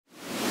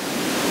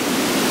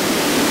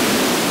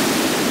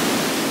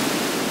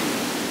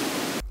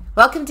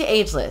Welcome to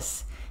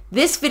Ageless.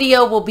 This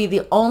video will be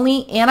the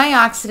only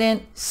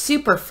antioxidant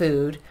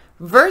superfood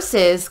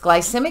versus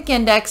glycemic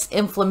index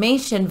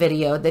inflammation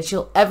video that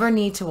you'll ever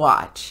need to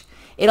watch.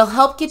 It'll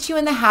help get you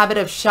in the habit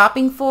of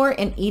shopping for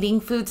and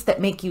eating foods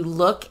that make you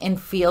look and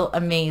feel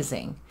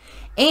amazing,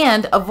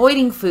 and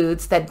avoiding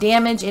foods that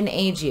damage and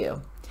age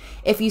you.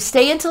 If you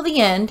stay until the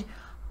end,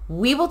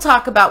 we will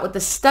talk about what the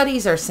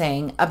studies are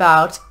saying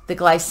about the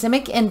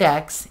glycemic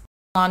index and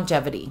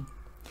longevity.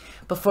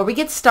 Before we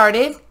get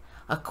started,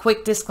 a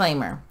quick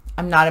disclaimer.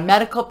 I'm not a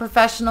medical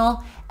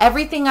professional.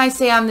 Everything I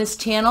say on this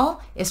channel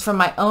is from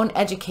my own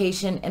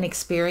education and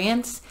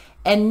experience,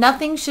 and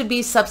nothing should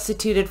be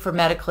substituted for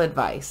medical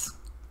advice.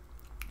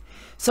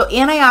 So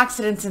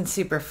antioxidants and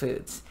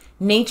superfoods,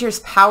 nature's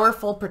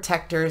powerful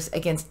protectors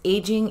against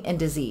aging and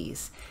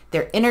disease.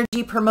 They're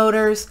energy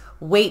promoters,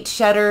 weight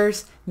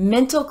shedders,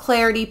 mental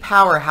clarity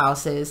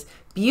powerhouses,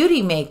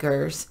 beauty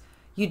makers.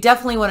 You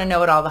definitely want to know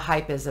what all the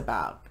hype is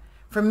about.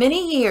 For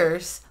many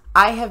years,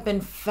 I have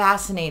been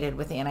fascinated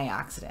with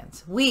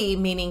antioxidants. We,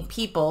 meaning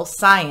people,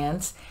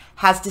 science,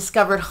 has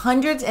discovered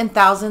hundreds and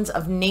thousands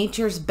of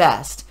nature's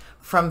best,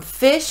 from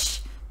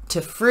fish to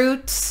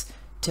fruits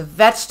to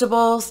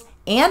vegetables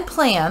and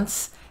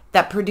plants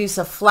that produce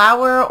a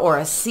flower or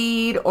a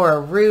seed or a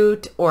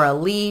root or a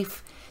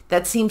leaf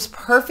that seems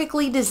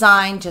perfectly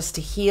designed just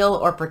to heal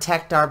or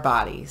protect our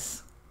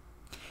bodies.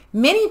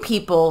 Many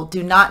people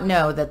do not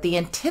know that the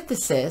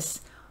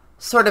antithesis,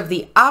 sort of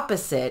the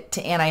opposite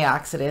to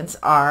antioxidants,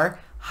 are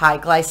high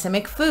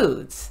glycemic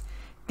foods.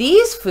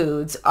 These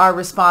foods are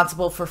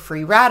responsible for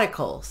free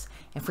radicals,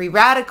 and free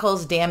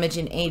radicals damage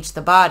and age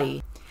the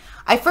body.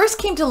 I first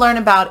came to learn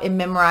about and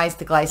memorize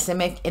the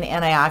glycemic and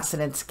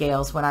antioxidant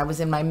scales when I was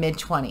in my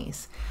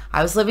mid-20s.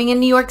 I was living in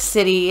New York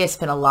City. I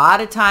spent a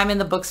lot of time in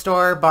the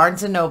bookstore,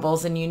 Barnes &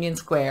 Noble's in Union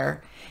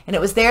Square, and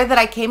it was there that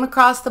I came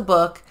across the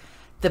book,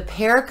 The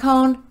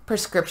Perricone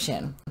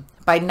Prescription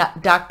by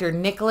Dr.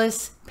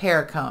 Nicholas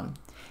Perricone.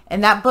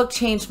 And that book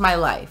changed my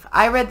life.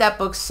 I read that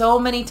book so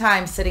many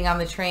times sitting on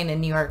the train in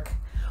New York,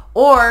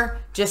 or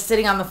just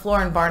sitting on the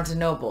floor in Barnes &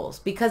 Noble's,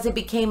 because it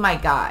became my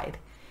guide.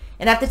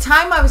 And at the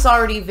time, I was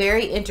already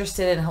very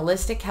interested in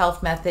holistic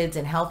health methods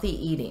and healthy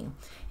eating.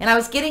 And I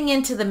was getting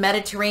into the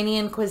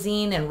Mediterranean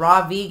cuisine and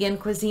raw vegan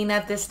cuisine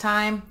at this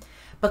time.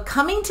 But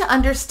coming to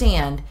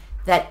understand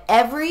that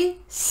every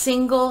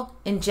single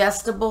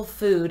ingestible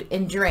food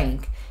and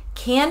drink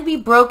can be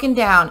broken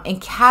down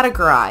and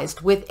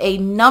categorized with a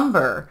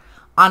number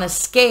on a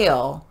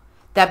scale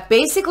that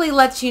basically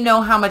lets you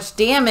know how much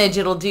damage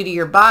it'll do to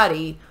your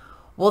body,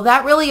 well,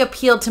 that really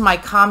appealed to my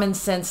common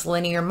sense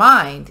linear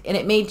mind, and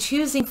it made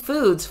choosing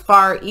foods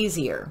far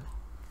easier.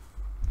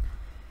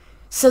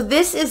 So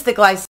this is the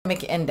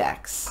glycemic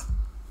index.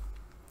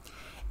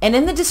 And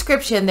in the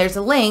description, there's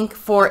a link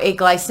for a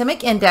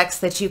glycemic index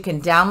that you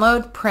can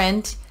download,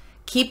 print,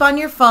 keep on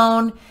your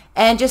phone,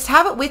 and just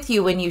have it with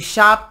you when you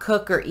shop,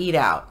 cook, or eat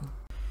out.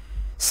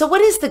 So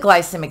what is the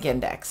glycemic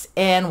index,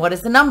 and what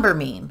does the number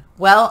mean?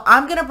 Well,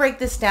 I'm going to break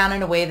this down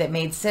in a way that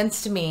made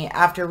sense to me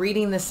after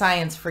reading the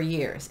science for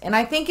years, and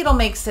I think it'll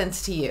make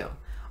sense to you.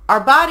 Our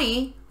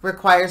body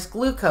requires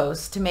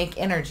glucose to make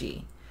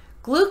energy.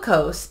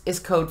 Glucose is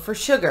code for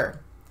sugar.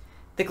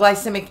 The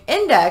glycemic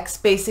index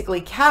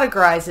basically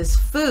categorizes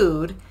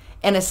food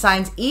and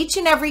assigns each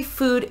and every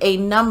food a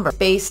number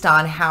based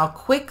on how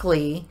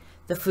quickly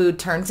the food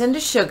turns into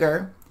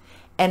sugar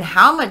and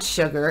how much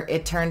sugar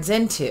it turns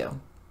into.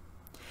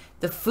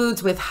 The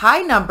foods with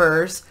high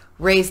numbers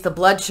raise the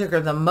blood sugar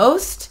the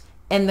most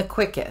and the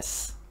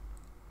quickest.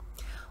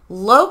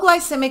 Low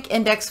glycemic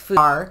index foods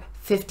are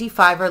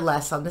 55 or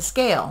less on the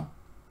scale.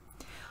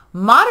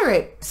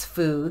 Moderate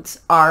foods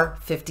are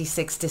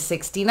 56 to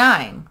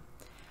 69.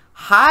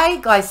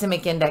 High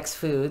glycemic index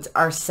foods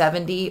are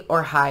 70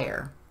 or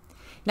higher.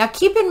 Now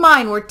keep in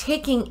mind, we're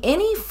taking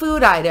any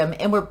food item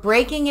and we're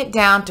breaking it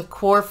down to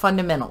core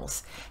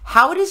fundamentals,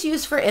 how it is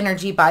used for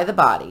energy by the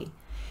body.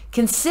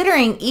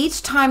 Considering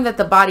each time that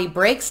the body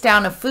breaks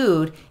down a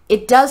food,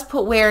 it does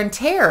put wear and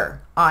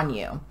tear on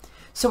you.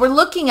 So we're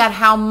looking at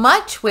how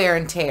much wear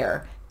and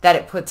tear that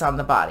it puts on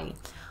the body.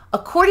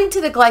 According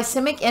to the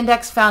Glycemic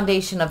Index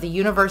Foundation of the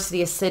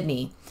University of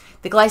Sydney,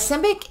 the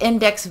glycemic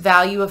index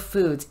value of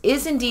foods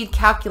is indeed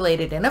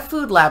calculated in a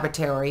food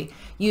laboratory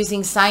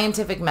using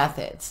scientific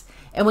methods.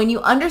 And when you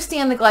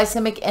understand the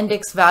glycemic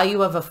index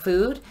value of a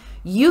food,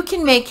 you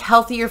can make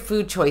healthier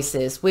food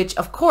choices, which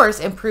of course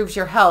improves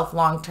your health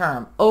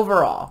long-term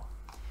overall.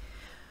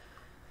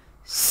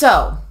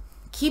 So,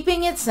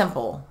 keeping it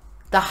simple,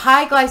 the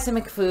high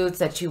glycemic foods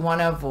that you want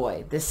to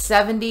avoid, the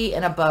 70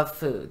 and above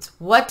foods,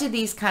 what do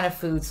these kind of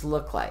foods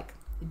look like?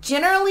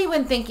 Generally,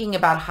 when thinking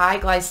about high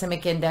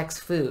glycemic index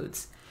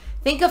foods,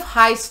 think of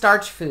high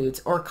starch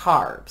foods or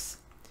carbs.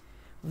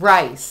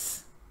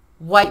 Rice,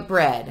 white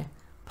bread,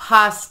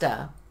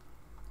 pasta,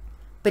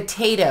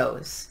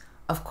 potatoes,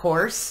 of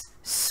course,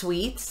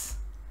 sweets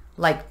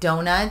like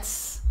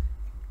donuts,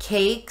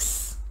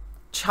 cakes,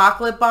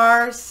 chocolate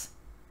bars.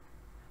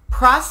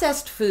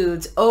 Processed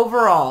foods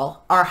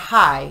overall are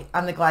high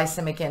on the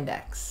glycemic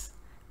index.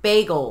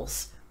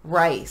 Bagels,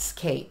 rice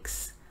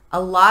cakes,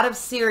 a lot of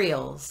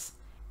cereals,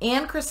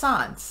 and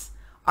croissants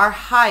are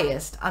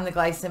highest on the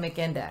glycemic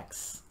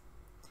index,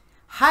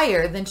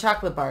 higher than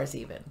chocolate bars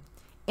even.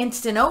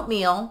 Instant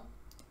oatmeal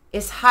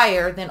is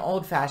higher than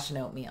old-fashioned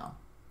oatmeal.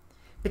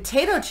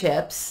 Potato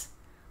chips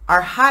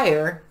are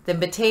higher than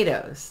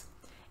potatoes,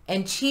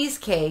 and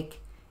cheesecake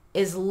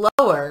is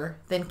lower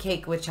than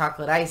cake with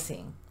chocolate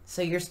icing.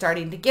 So you're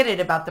starting to get it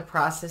about the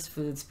processed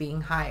foods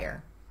being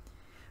higher.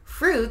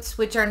 Fruits,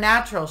 which are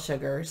natural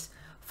sugars,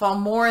 fall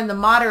more in the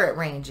moderate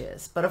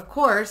ranges, but of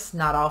course,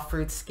 not all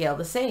fruits scale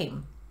the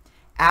same.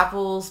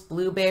 Apples,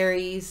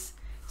 blueberries,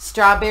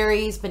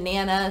 strawberries,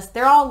 bananas,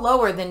 they're all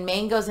lower than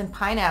mangoes and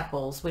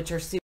pineapples, which are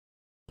super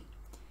sweet.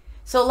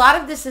 So a lot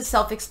of this is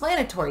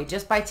self-explanatory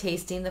just by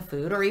tasting the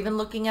food or even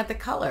looking at the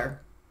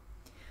color.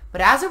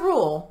 But as a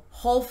rule,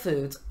 whole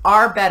foods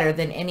are better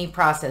than any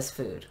processed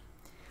food.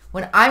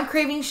 When I'm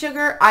craving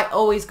sugar, I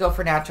always go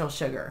for natural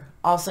sugar,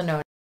 also known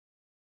as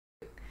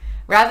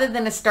rather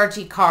than a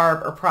starchy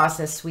carb or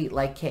processed sweet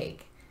like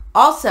cake.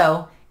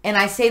 Also, and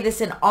I say this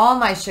in all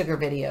my sugar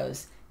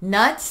videos,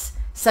 nuts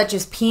such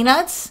as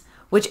peanuts,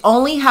 which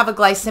only have a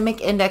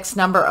glycemic index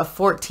number of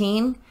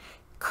 14,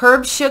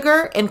 curb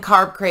sugar and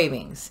carb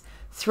cravings.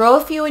 Throw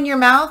a few in your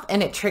mouth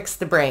and it tricks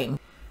the brain.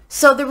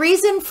 So the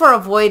reason for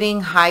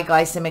avoiding high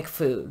glycemic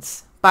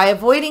foods. By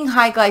avoiding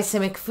high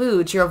glycemic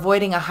foods, you're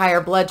avoiding a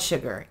higher blood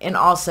sugar and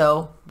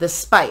also the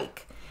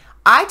spike.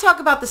 I talk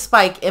about the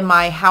spike in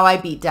my How I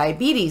Beat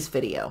Diabetes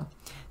video.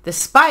 The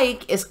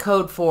spike is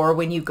code for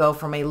when you go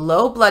from a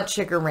low blood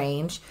sugar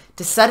range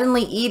to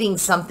suddenly eating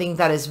something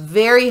that is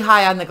very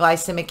high on the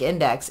glycemic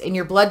index and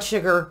your blood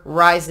sugar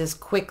rises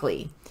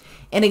quickly.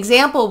 An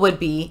example would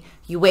be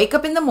you wake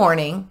up in the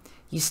morning,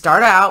 you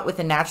start out with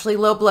a naturally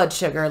low blood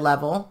sugar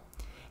level,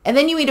 and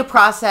then you eat a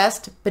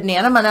processed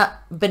banana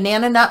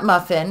nut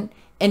muffin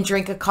and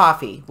drink a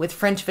coffee with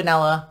French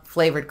vanilla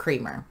flavored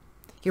creamer.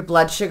 Your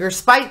blood sugar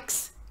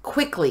spikes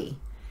quickly.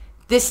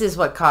 This is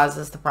what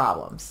causes the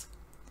problems.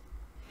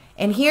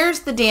 And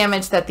here's the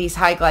damage that these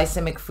high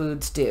glycemic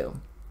foods do.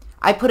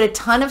 I put a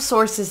ton of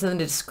sources in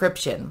the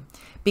description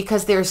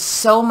because there's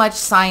so much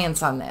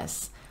science on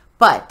this.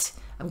 But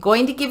I'm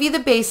going to give you the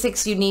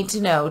basics you need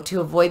to know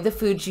to avoid the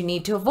foods you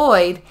need to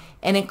avoid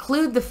and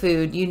include the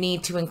food you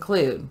need to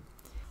include.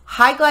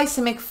 High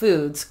glycemic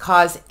foods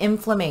cause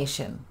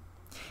inflammation.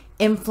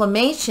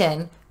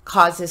 Inflammation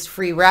causes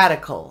free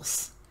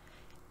radicals.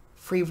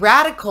 Free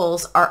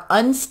radicals are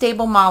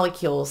unstable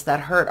molecules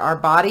that hurt our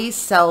bodies,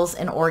 cells,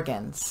 and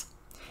organs.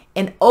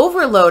 An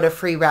overload of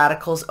free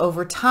radicals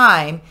over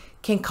time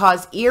can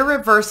cause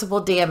irreversible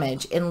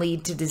damage and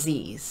lead to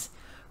disease.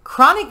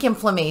 Chronic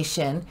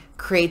inflammation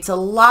creates a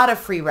lot of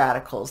free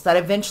radicals that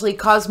eventually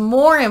cause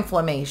more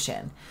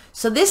inflammation.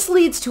 So this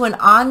leads to an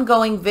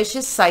ongoing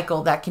vicious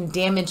cycle that can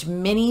damage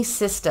many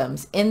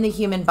systems in the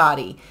human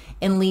body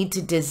and lead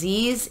to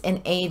disease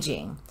and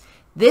aging.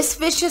 This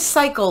vicious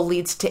cycle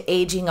leads to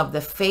aging of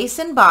the face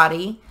and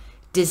body,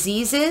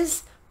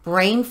 diseases,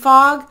 brain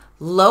fog,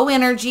 low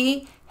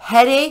energy,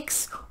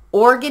 headaches,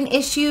 organ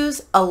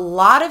issues, a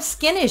lot of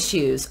skin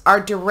issues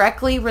are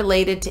directly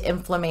related to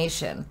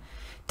inflammation,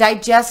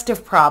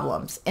 digestive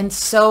problems, and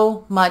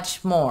so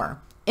much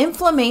more.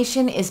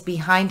 Inflammation is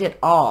behind it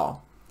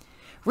all.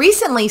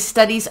 Recently,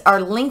 studies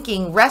are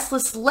linking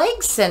restless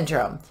leg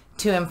syndrome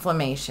to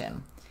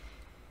inflammation.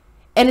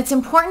 And it's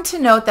important to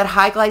note that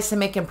high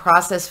glycemic and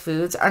processed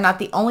foods are not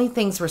the only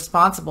things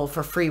responsible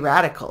for free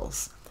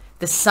radicals.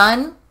 The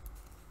sun,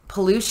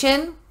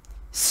 pollution,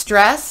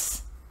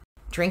 stress,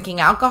 drinking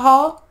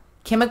alcohol,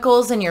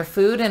 chemicals in your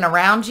food and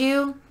around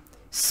you,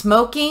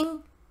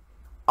 smoking,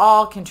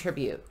 all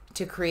contribute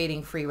to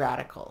creating free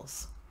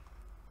radicals.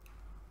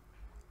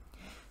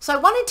 So I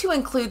wanted to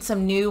include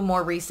some new,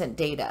 more recent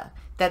data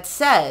that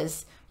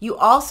says you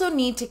also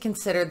need to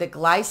consider the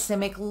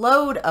glycemic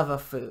load of a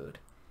food.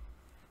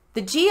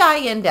 The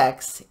GI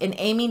index in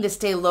aiming to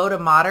stay low to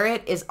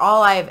moderate is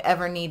all I have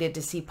ever needed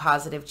to see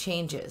positive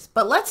changes.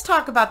 But let's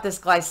talk about this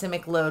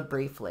glycemic load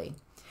briefly.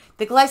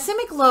 The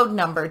glycemic load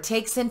number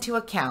takes into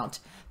account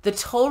the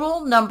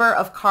total number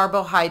of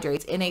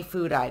carbohydrates in a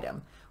food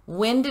item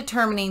when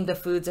determining the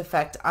food's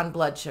effect on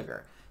blood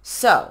sugar.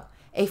 So,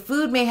 a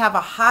food may have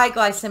a high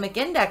glycemic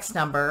index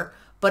number,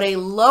 but a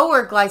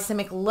lower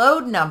glycemic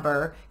load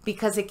number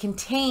because it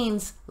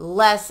contains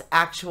less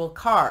actual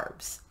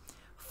carbs.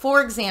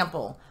 For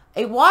example,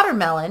 a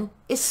watermelon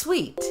is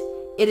sweet.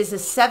 It is a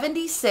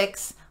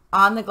 76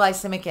 on the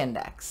glycemic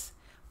index.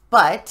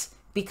 But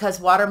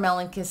because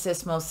watermelon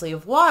consists mostly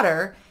of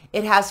water,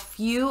 it has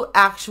few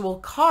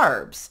actual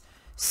carbs.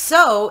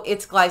 So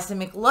its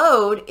glycemic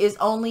load is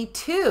only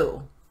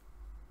 2.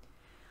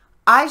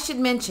 I should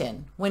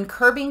mention, when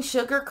curbing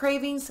sugar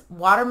cravings,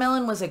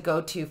 watermelon was a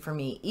go-to for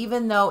me,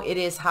 even though it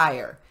is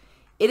higher.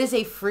 It is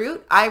a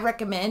fruit I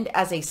recommend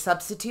as a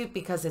substitute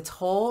because it's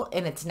whole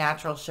and it's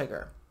natural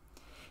sugar.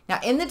 Now,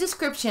 in the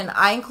description,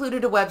 I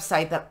included a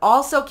website that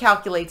also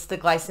calculates the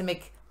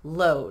glycemic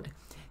load.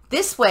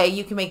 This way,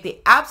 you can make the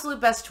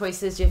absolute best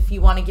choices if you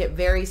want to get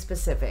very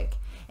specific.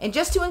 And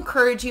just to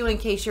encourage you in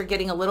case you're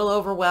getting a little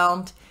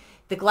overwhelmed,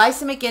 the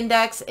glycemic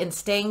index and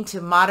staying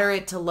to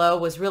moderate to low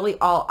was really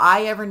all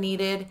I ever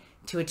needed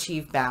to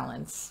achieve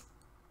balance.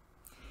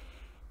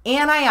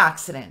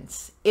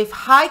 Antioxidants. If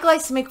high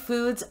glycemic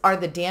foods are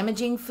the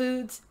damaging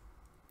foods,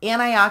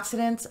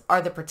 antioxidants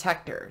are the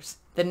protectors,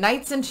 the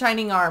knights in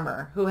shining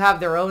armor who have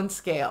their own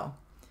scale.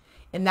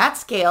 And that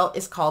scale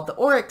is called the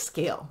ORAC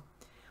scale.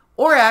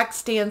 ORAC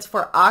stands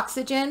for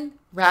oxygen,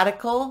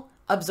 radical,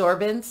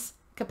 absorbance,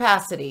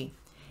 capacity,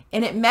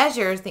 and it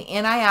measures the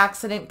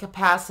antioxidant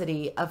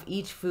capacity of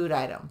each food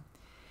item.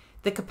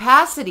 The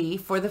capacity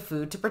for the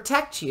food to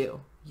protect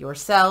you, your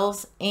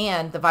cells,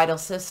 and the vital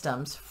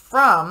systems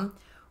from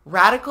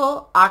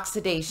radical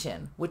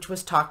oxidation, which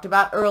was talked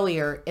about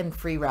earlier in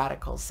free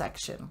radicals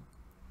section.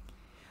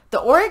 The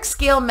ORAC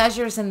scale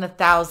measures in the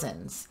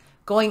thousands,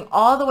 going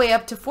all the way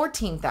up to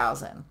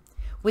 14,000.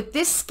 With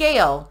this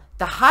scale,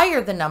 the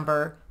higher the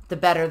number, the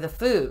better the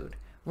food.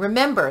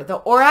 Remember, the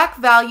ORAC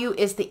value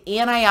is the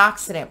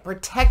antioxidant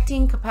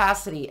protecting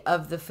capacity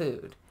of the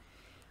food.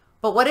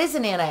 But what is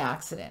an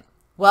antioxidant?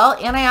 Well,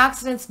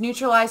 antioxidants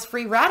neutralize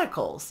free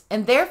radicals,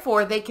 and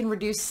therefore they can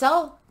reduce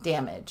cell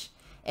damage.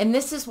 And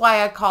this is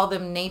why I call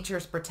them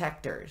nature's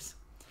protectors.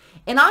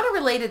 And on a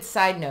related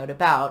side note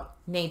about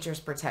nature's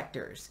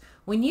protectors,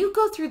 when you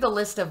go through the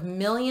list of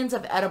millions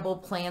of edible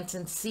plants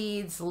and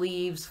seeds,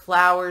 leaves,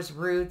 flowers,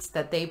 roots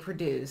that they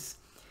produce,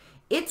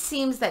 it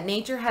seems that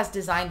nature has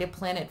designed a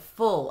planet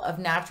full of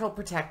natural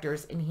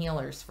protectors and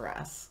healers for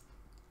us.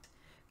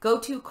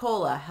 Gotu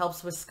kola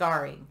helps with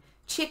scarring.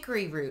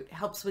 Chicory root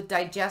helps with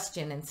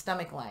digestion and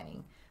stomach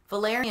lining.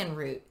 Valerian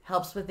root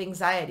helps with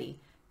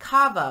anxiety.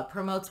 Kava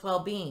promotes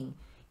well-being.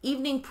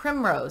 Evening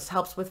primrose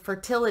helps with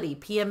fertility,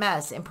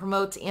 PMS, and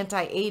promotes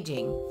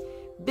anti-aging.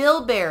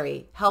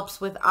 Bilberry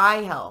helps with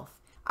eye health.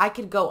 I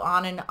could go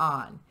on and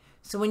on.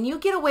 So when you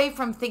get away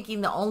from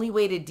thinking the only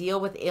way to deal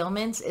with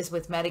ailments is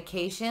with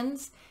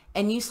medications,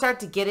 and you start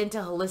to get into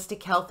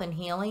holistic health and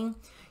healing,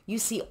 you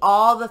see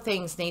all the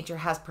things nature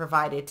has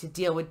provided to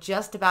deal with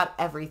just about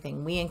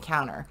everything we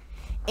encounter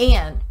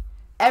and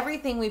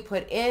everything we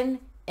put in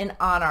and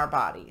on our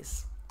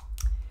bodies.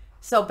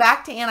 So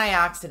back to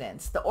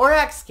antioxidants, the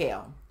ORAC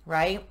scale,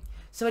 right?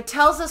 So it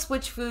tells us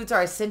which foods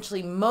are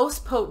essentially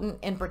most potent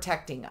in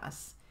protecting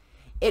us.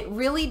 It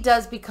really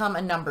does become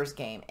a numbers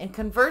game. And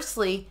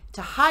conversely,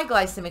 to high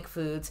glycemic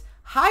foods,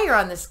 higher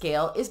on the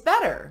scale is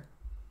better.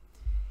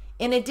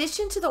 In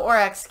addition to the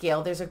ORAC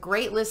scale, there's a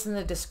great list in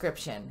the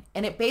description,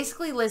 and it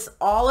basically lists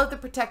all of the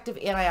protective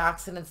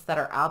antioxidants that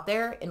are out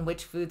there and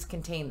which foods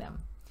contain them.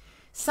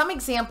 Some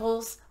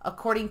examples,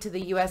 according to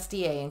the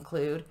USDA,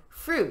 include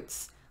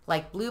fruits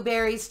like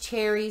blueberries,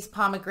 cherries,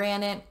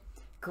 pomegranate,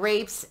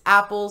 grapes,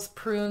 apples,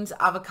 prunes,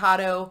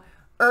 avocado,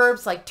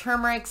 herbs like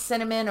turmeric,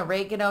 cinnamon,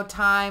 oregano,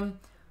 thyme,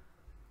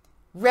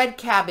 red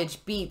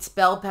cabbage, beets,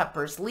 bell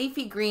peppers,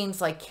 leafy greens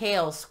like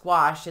kale,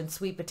 squash, and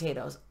sweet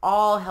potatoes,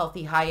 all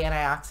healthy high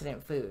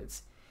antioxidant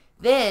foods.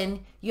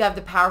 Then you have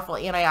the powerful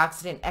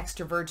antioxidant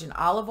extra virgin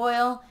olive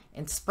oil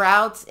and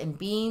sprouts and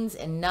beans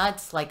and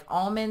nuts like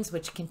almonds,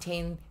 which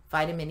contain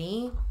vitamin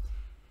E.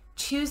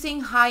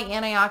 Choosing high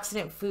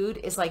antioxidant food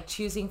is like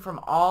choosing from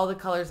all the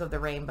colors of the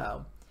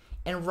rainbow.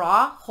 And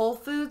raw whole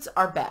foods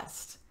are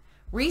best.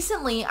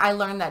 Recently, I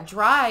learned that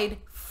dried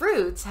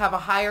fruits have a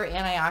higher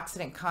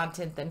antioxidant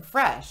content than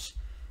fresh.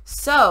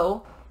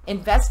 So,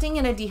 investing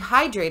in a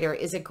dehydrator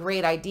is a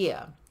great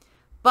idea.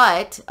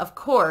 But, of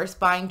course,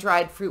 buying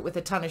dried fruit with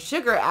a ton of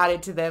sugar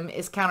added to them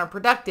is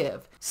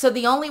counterproductive. So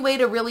the only way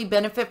to really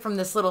benefit from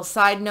this little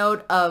side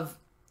note of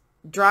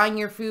drying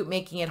your fruit,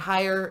 making it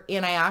higher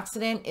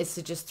antioxidant, is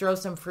to just throw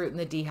some fruit in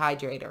the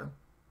dehydrator.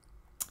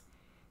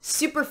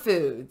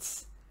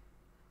 Superfoods.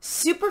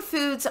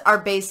 Superfoods are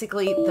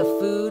basically the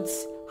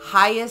foods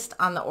highest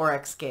on the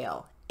ORAC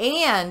scale.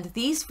 And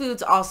these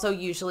foods also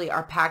usually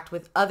are packed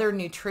with other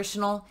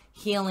nutritional,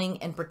 healing,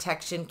 and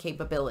protection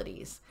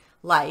capabilities,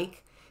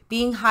 like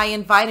being high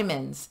in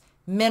vitamins,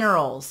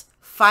 minerals,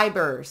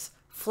 fibers,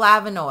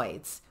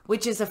 flavonoids,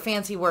 which is a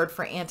fancy word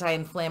for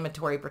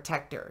anti-inflammatory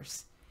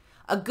protectors.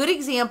 A good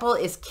example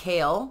is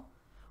kale,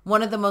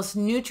 one of the most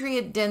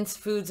nutrient-dense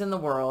foods in the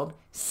world.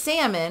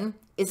 Salmon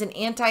is an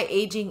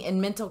anti-aging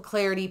and mental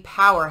clarity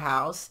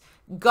powerhouse.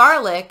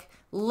 Garlic,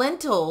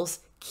 lentils,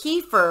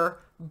 kefir,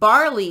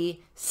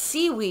 barley,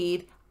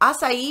 seaweed,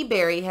 acai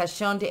berry has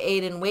shown to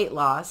aid in weight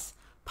loss.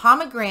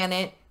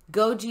 Pomegranate,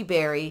 goji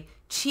berry,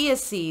 chia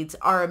seeds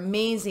are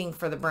amazing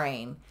for the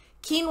brain.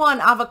 Quinoa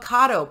and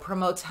avocado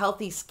promotes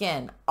healthy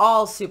skin,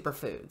 all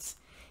superfoods.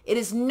 It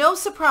is no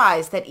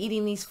surprise that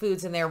eating these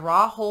foods in their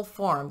raw whole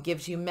form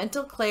gives you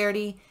mental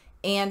clarity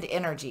and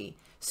energy,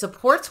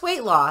 supports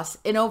weight loss,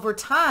 and over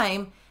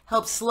time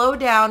helps slow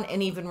down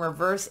and even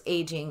reverse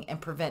aging and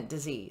prevent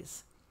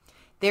disease.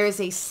 There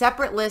is a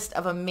separate list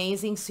of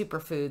amazing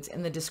superfoods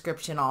in the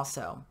description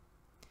also.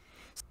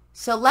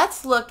 So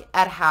let's look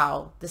at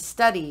how the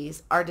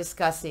studies are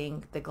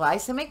discussing the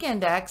glycemic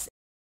index,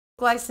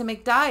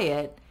 glycemic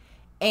diet,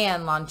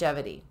 and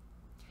longevity.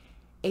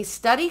 A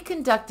study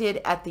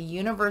conducted at the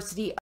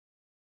University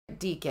of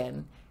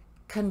Deakin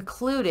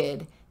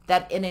concluded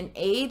that in an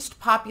aged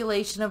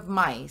population of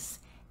mice,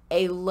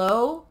 a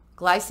low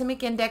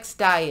glycemic index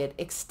diet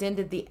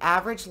extended the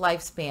average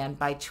lifespan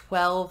by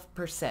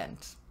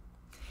 12%.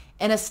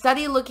 In a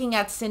study looking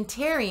at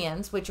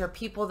centenarians, which are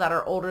people that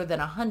are older than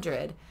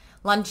 100,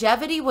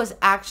 longevity was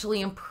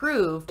actually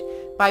improved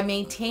by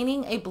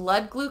maintaining a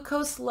blood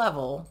glucose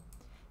level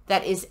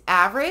that is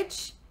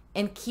average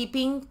and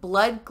keeping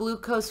blood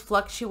glucose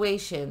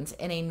fluctuations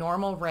in a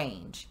normal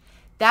range.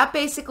 That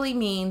basically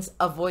means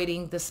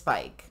avoiding the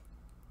spike.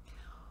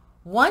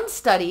 One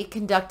study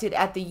conducted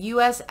at the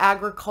U.S.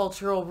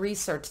 Agricultural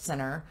Research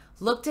Center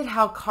looked at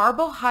how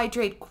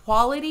carbohydrate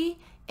quality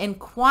and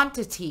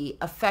quantity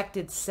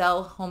affected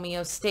cell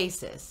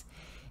homeostasis.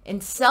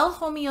 And cell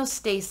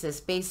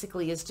homeostasis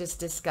basically is just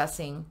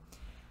discussing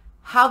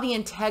how the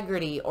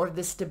integrity or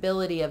the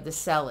stability of the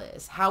cell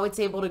is, how it's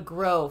able to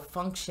grow,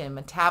 function,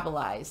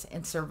 metabolize,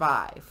 and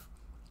survive.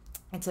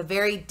 It's a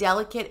very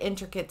delicate,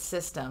 intricate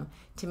system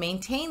to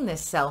maintain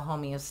this cell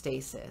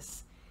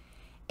homeostasis.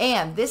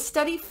 And this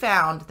study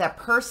found that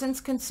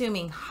persons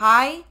consuming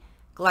high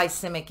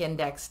glycemic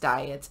index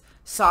diets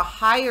saw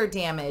higher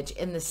damage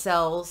in the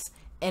cells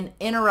and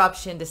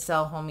interruption to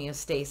cell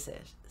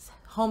homeostasis.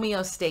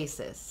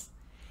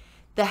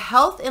 The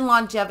health and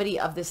longevity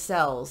of the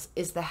cells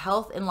is the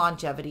health and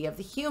longevity of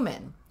the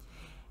human.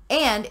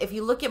 And if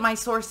you look at my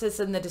sources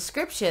in the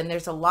description,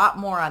 there's a lot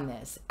more on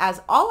this,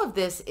 as all of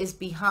this is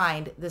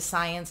behind the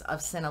science of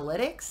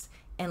senolytics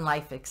and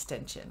life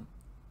extension.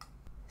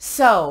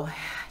 So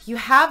you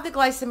have the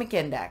glycemic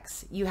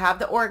index, you have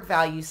the ORAC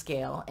value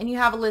scale, and you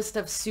have a list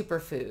of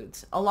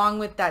superfoods, along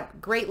with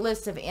that great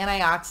list of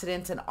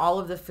antioxidants and all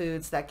of the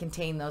foods that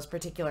contain those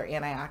particular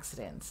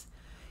antioxidants.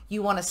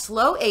 You want to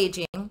slow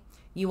aging,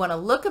 you want to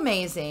look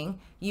amazing,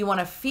 you want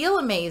to feel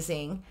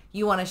amazing,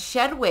 you want to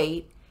shed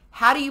weight.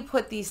 How do you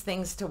put these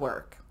things to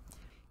work?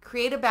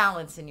 Create a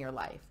balance in your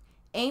life.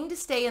 Aim to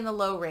stay in the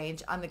low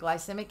range on the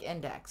glycemic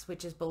index,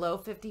 which is below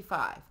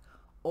 55,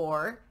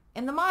 or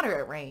in the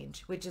moderate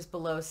range, which is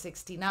below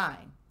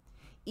 69.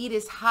 Eat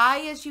as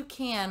high as you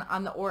can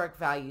on the ORAC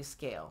value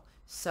scale.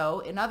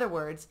 So, in other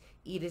words,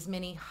 eat as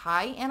many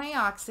high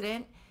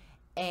antioxidant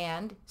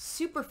and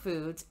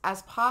superfoods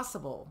as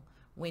possible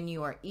when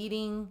you are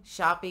eating,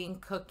 shopping,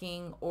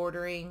 cooking,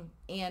 ordering,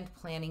 and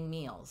planning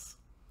meals.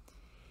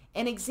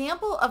 An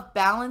example of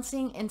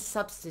balancing and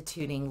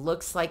substituting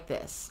looks like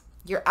this.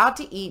 You're out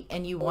to eat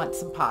and you want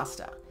some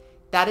pasta.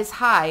 That is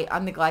high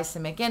on the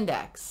glycemic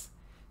index.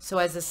 So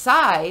as a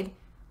side,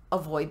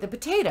 avoid the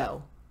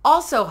potato,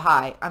 also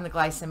high on the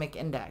glycemic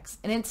index,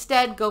 and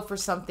instead go for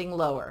something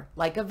lower,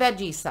 like a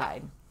veggie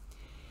side.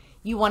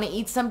 You want to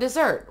eat some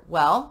dessert?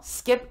 Well,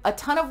 skip a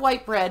ton of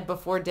white bread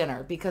before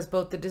dinner because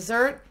both the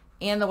dessert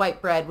and the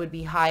white bread would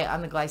be high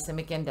on the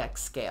glycemic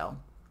index scale.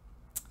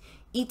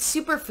 Eat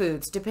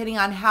superfoods depending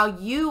on how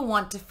you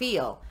want to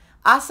feel.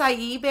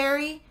 Acai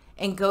berry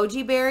and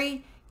goji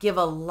berry give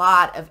a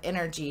lot of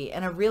energy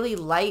and a really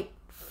light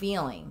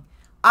feeling.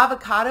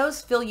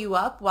 Avocados fill you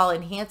up while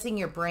enhancing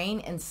your brain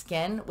and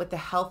skin with the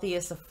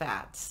healthiest of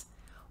fats.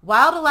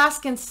 Wild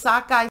Alaskan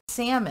sockeye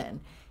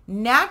salmon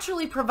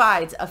naturally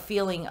provides a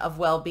feeling of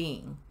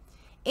well-being.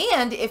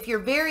 And if you're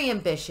very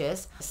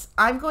ambitious,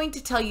 I'm going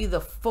to tell you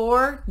the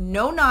 4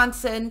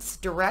 no-nonsense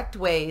direct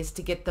ways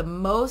to get the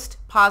most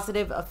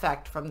positive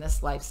effect from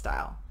this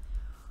lifestyle.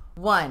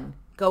 1,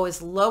 go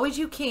as low as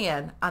you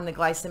can on the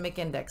glycemic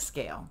index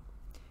scale.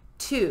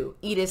 2,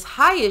 eat as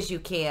high as you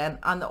can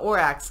on the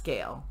ORAC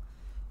scale.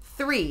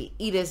 3,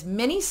 eat as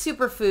many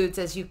superfoods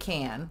as you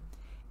can.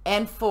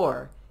 And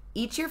 4,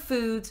 eat your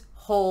foods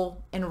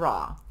whole and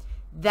raw.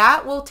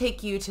 That will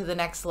take you to the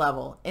next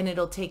level, and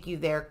it'll take you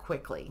there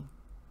quickly.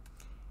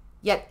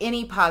 Yet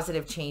any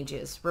positive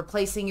changes,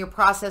 replacing your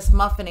processed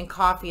muffin and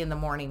coffee in the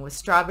morning with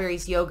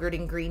strawberries, yogurt,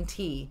 and green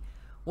tea,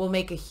 will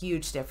make a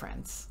huge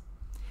difference.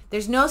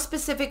 There's no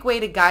specific way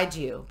to guide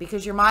you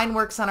because your mind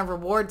works on a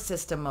reward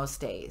system most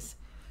days.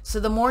 So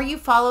the more you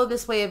follow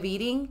this way of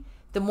eating,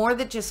 the more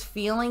that just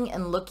feeling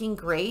and looking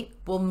great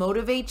will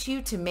motivate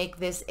you to make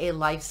this a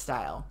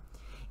lifestyle.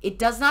 It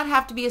does not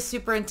have to be a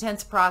super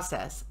intense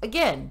process.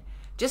 Again,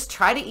 just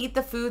try to eat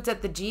the foods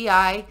at the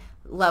GI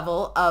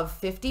level of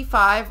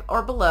 55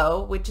 or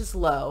below, which is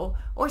low,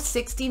 or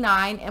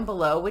 69 and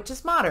below, which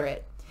is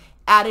moderate.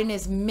 Add in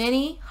as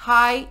many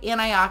high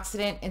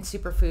antioxidant and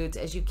superfoods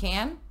as you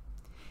can.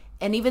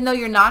 And even though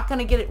you're not going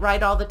to get it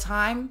right all the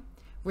time,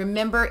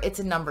 remember it's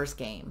a numbers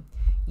game.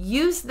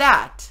 Use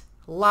that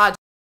logic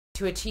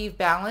to achieve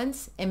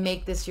balance and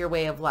make this your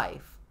way of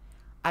life.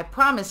 I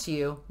promise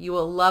you, you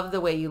will love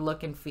the way you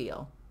look and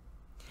feel.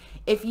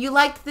 If you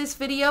liked this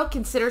video,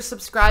 consider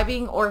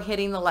subscribing or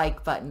hitting the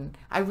like button.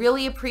 I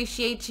really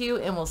appreciate you,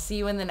 and we'll see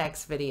you in the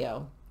next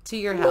video. To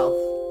your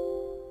health.